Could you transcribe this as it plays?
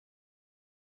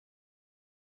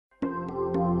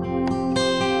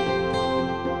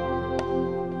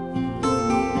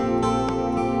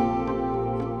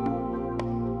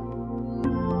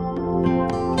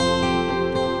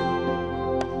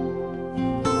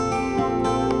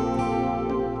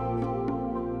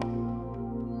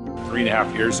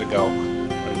3.5 years ago,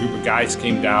 a group of guys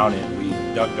came down and we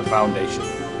dug the foundation.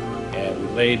 And we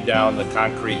laid down the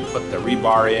concrete and put the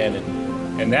rebar in.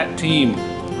 And that team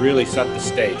really set the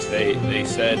stage. They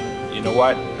said, you know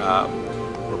what,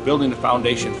 we're building the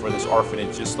foundation for this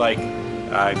orphanage just like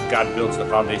God builds the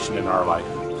foundation in our life.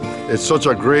 It's such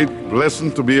a great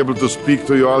blessing to be able to speak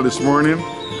to you all this morning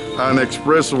and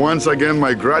express once again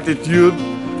my gratitude.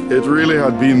 It really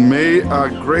had been a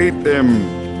great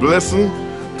blessing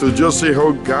to just see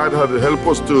how God had helped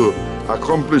us to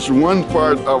accomplish one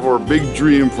part of our big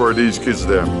dream for these kids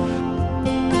there.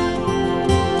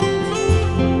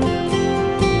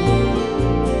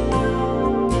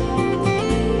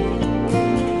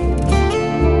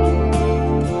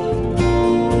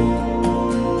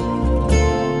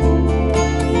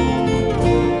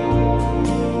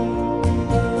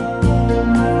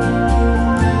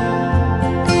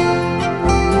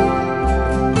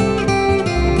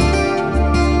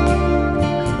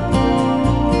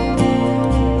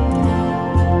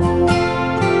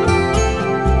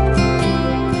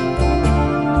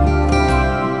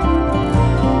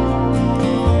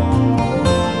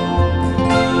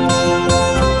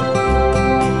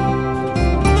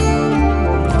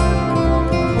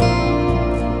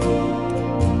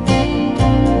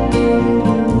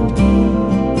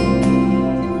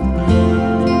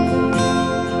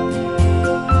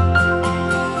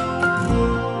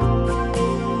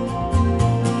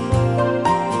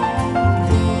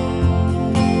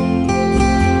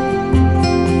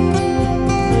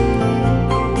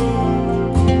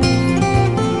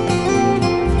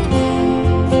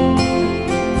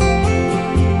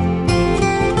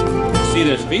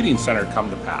 This feeding center come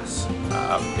to pass.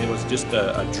 It was just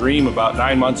a dream about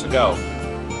 9 months ago.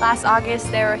 Last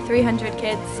August there were 300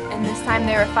 kids and this time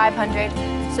there were 500,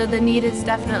 so the need is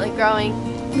definitely growing.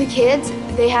 The kids,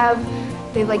 they have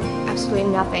like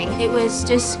absolutely nothing. It was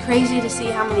just crazy to see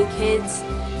how many kids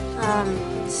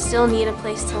still need a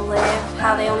place to live,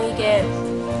 how they only get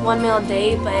one meal a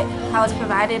day, but how it's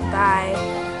provided by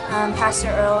Pastor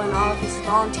Earl and all of his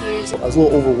volunteers. I was a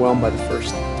little overwhelmed by the first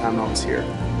time I was here.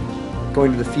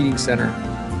 Going to the feeding center,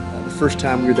 the first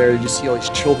time we were there, you just see all these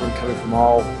children coming from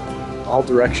all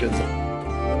directions.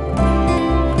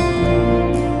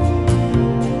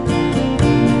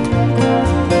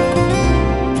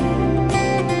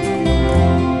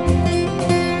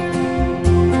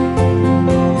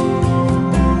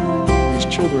 These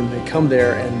children, they come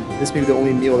there and this may be the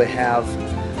only meal they have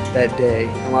that day.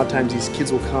 And a lot of times these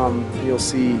kids will come and you'll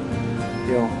see, 4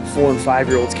 and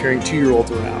 5-year-olds carrying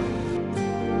 2-year-olds around.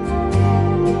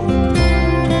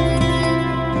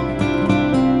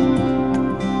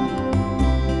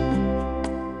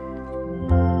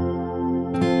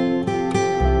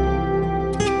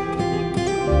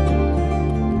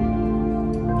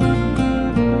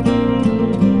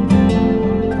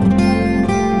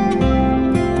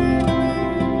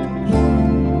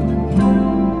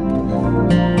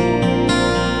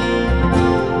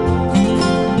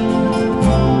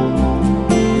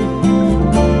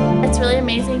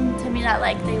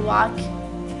 They walk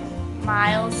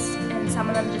miles and some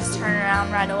of them just turn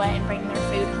around right away and bring their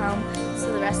food home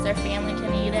so the rest of their family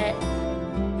can eat it.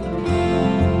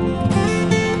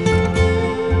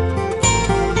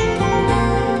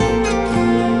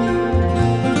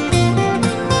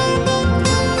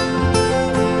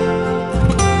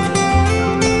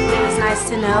 It's nice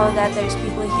to know that there's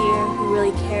people here who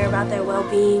really care about their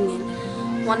well-being and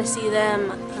want to see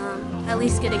them at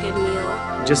least get a good meal.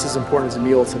 Just as important as a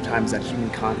meal, sometimes that human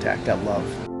contact, that love.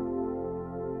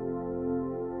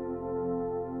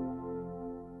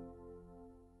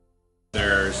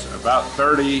 There's about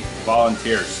 30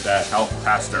 volunteers that help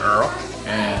Pastor Earl,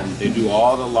 and they do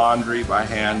all the laundry by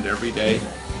hand every day.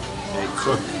 They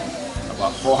cook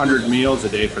about 400 meals a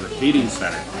day for the feeding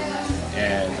center,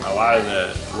 and a lot of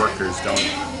the workers don't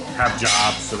have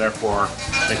jobs, so therefore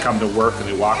they come to work and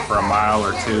they walk for a mile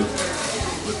or two,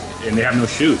 and they have no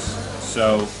shoes.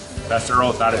 So Pastor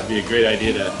Earl thought it'd be a great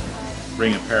idea to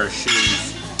bring a pair of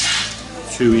shoes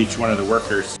to each one of the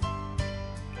workers.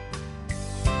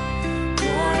 Lord,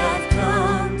 I've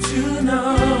come to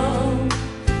know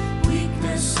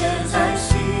weaknesses I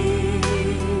see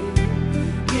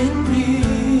in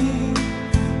me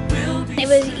will be. It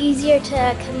was easier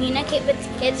to communicate with the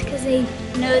kids because they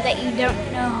know that you don't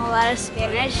know a whole lot of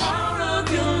Spanish.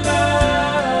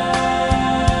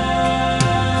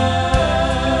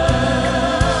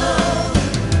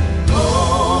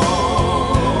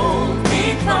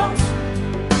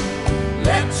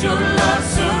 Your love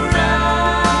surround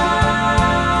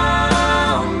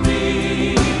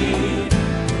me,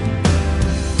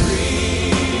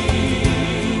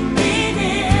 bring me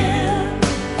near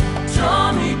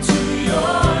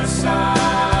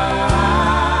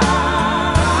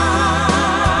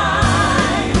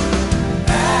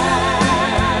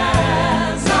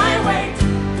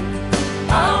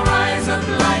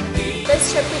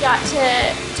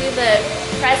to do the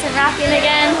present wrapping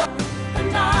again.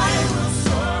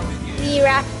 We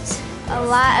wrapped a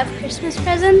lot of Christmas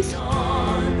presents.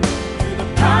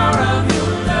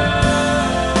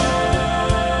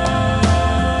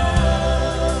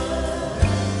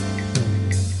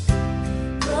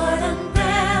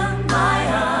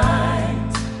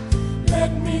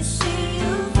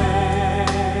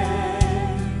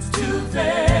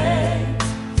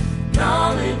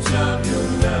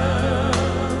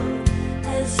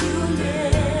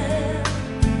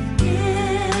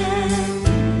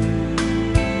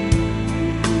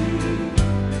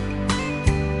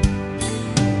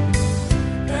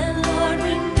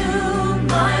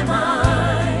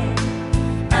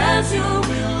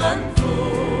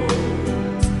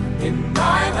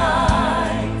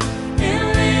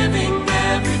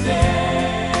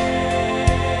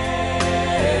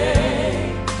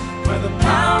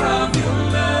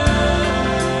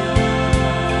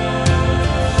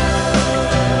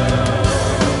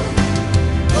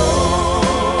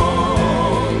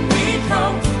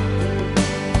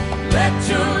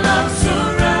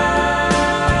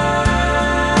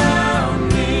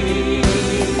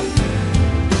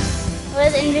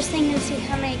 Interesting to see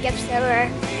how many gifts there were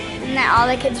and that all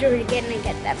the kids were getting to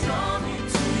get them.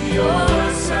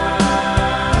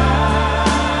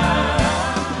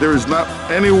 There is not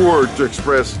any word to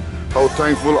express how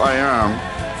thankful I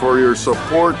am for your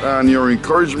support and your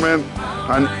encouragement,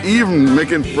 and even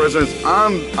making presents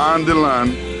on the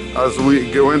land as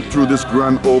we went through this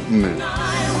grand opening.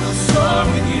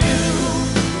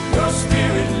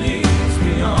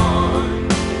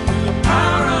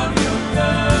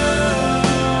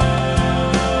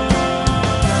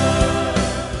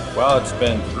 Well, it's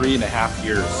been 3.5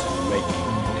 years in the making,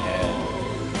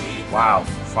 and wow,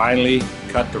 finally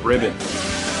cut the ribbon.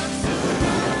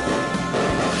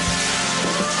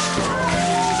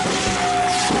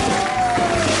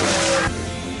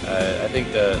 I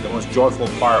think the most joyful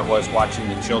part was watching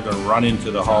the children run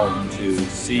into the home to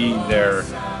see their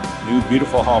new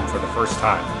beautiful home for the first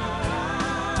time.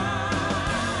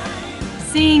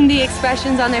 Seeing the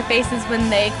expressions on their faces when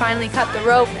they finally cut the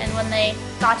rope, and when they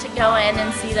got to go in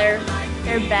and see their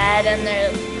bed and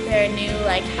their new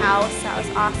house, that was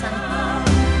awesome.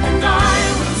 And I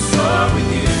will soar with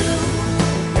you.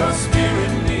 Your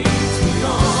spirit leads me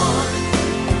on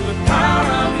through the power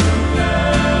of your love.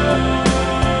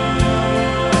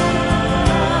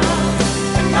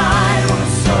 And I will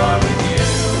soar with you.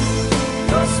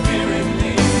 Your spirit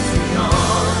leads me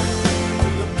on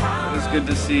through the power. It was good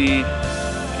to see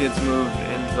kids move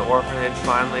into the orphanage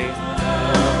finally.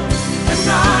 And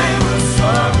I will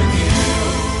soar with you.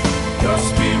 Your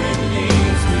spirit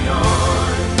leads me on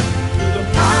through the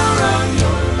power of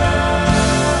your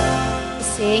love.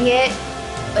 Seeing it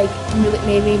really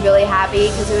made me really happy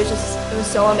because it was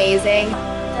so amazing.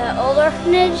 The old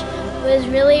orphanage was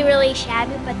really, really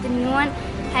shabby, but the new one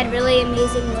had really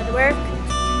amazing woodwork.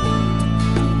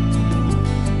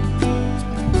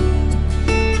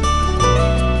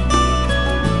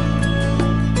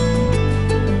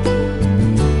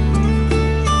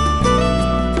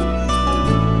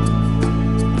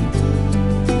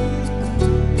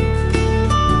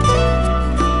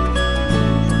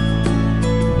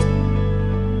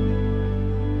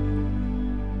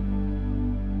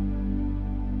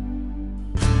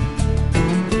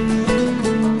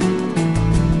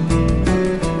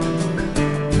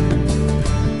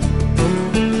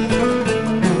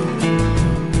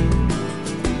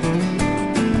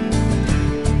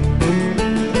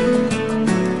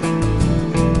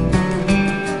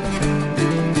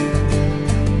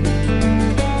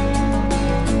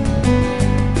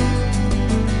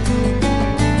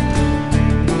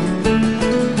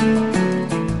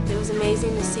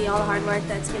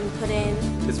 That's been put in.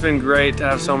 It's been great to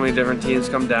have so many different teams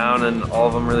come down, and all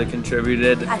of them really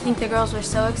contributed. I think the girls were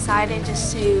so excited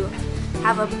just to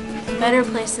have a better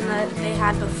place than that they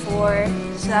had before,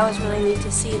 so that was really neat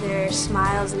to see their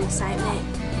smiles and excitement.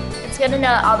 It's good to know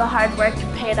that all the hard work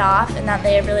paid off and that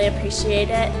they really appreciate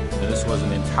it. This was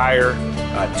an entire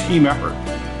team effort,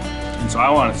 and so I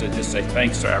wanted to just say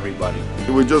thanks to everybody.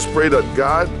 We just pray that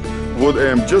God would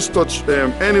just touch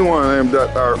anyone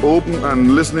that are open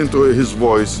and listening to his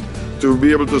voice, to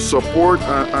be able to support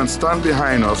and stand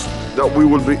behind us, that we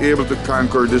will be able to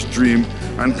conquer this dream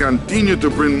and continue to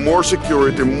bring more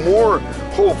security, more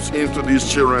hopes into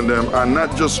these children, and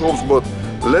not just hopes, but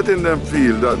letting them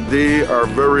feel that they are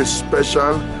very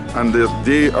special and that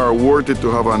they are worthy to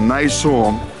have a nice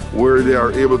home where they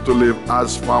are able to live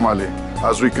as family,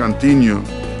 as we continue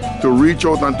to reach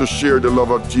out and to share the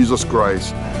love of Jesus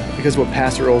Christ. Because what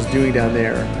Pastor Earl's doing down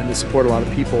there and to support a lot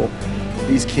of people,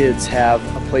 these kids have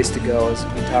a place to go. As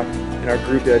we talked in our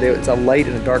group the other day, it's a light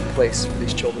in a dark place for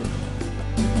these children.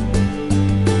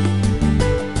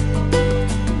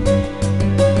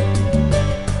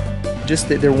 Just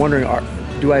that they're wondering,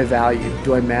 do I have value?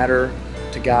 Do I matter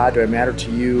to God? Do I matter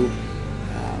to you?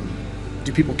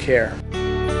 Do people care?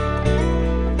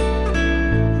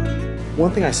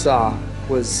 One thing I saw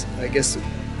was, I guess,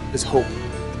 is hope.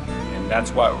 And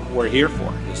that's what we're here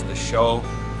for, is to show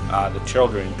the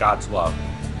children God's love.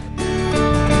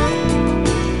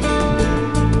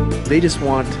 They just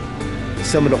want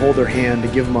someone to hold their hand, to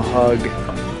give them a hug.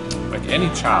 Like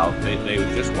any child, they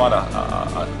just want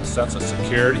a sense of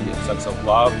security, a sense of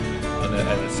love, and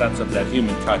a sense of that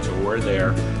human touch, where we're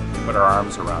there to put our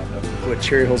arms around them. What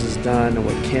Cherry Hills has done and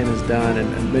what Ken has done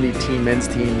and many men's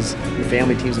teams and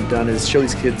family teams have done is show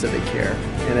these kids that they care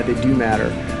and that they do matter.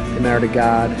 They matter to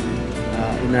God,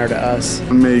 they matter to us.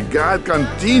 And may God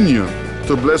continue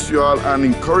to bless you all and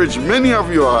encourage many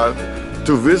of you all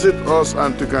to visit us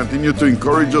and to continue to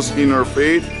encourage us in our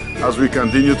faith as we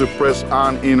continue to press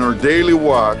on in our daily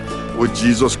walk with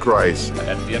Jesus Christ.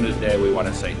 At the end of the day, we want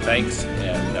to say thanks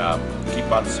and keep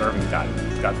on serving God.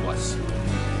 God bless.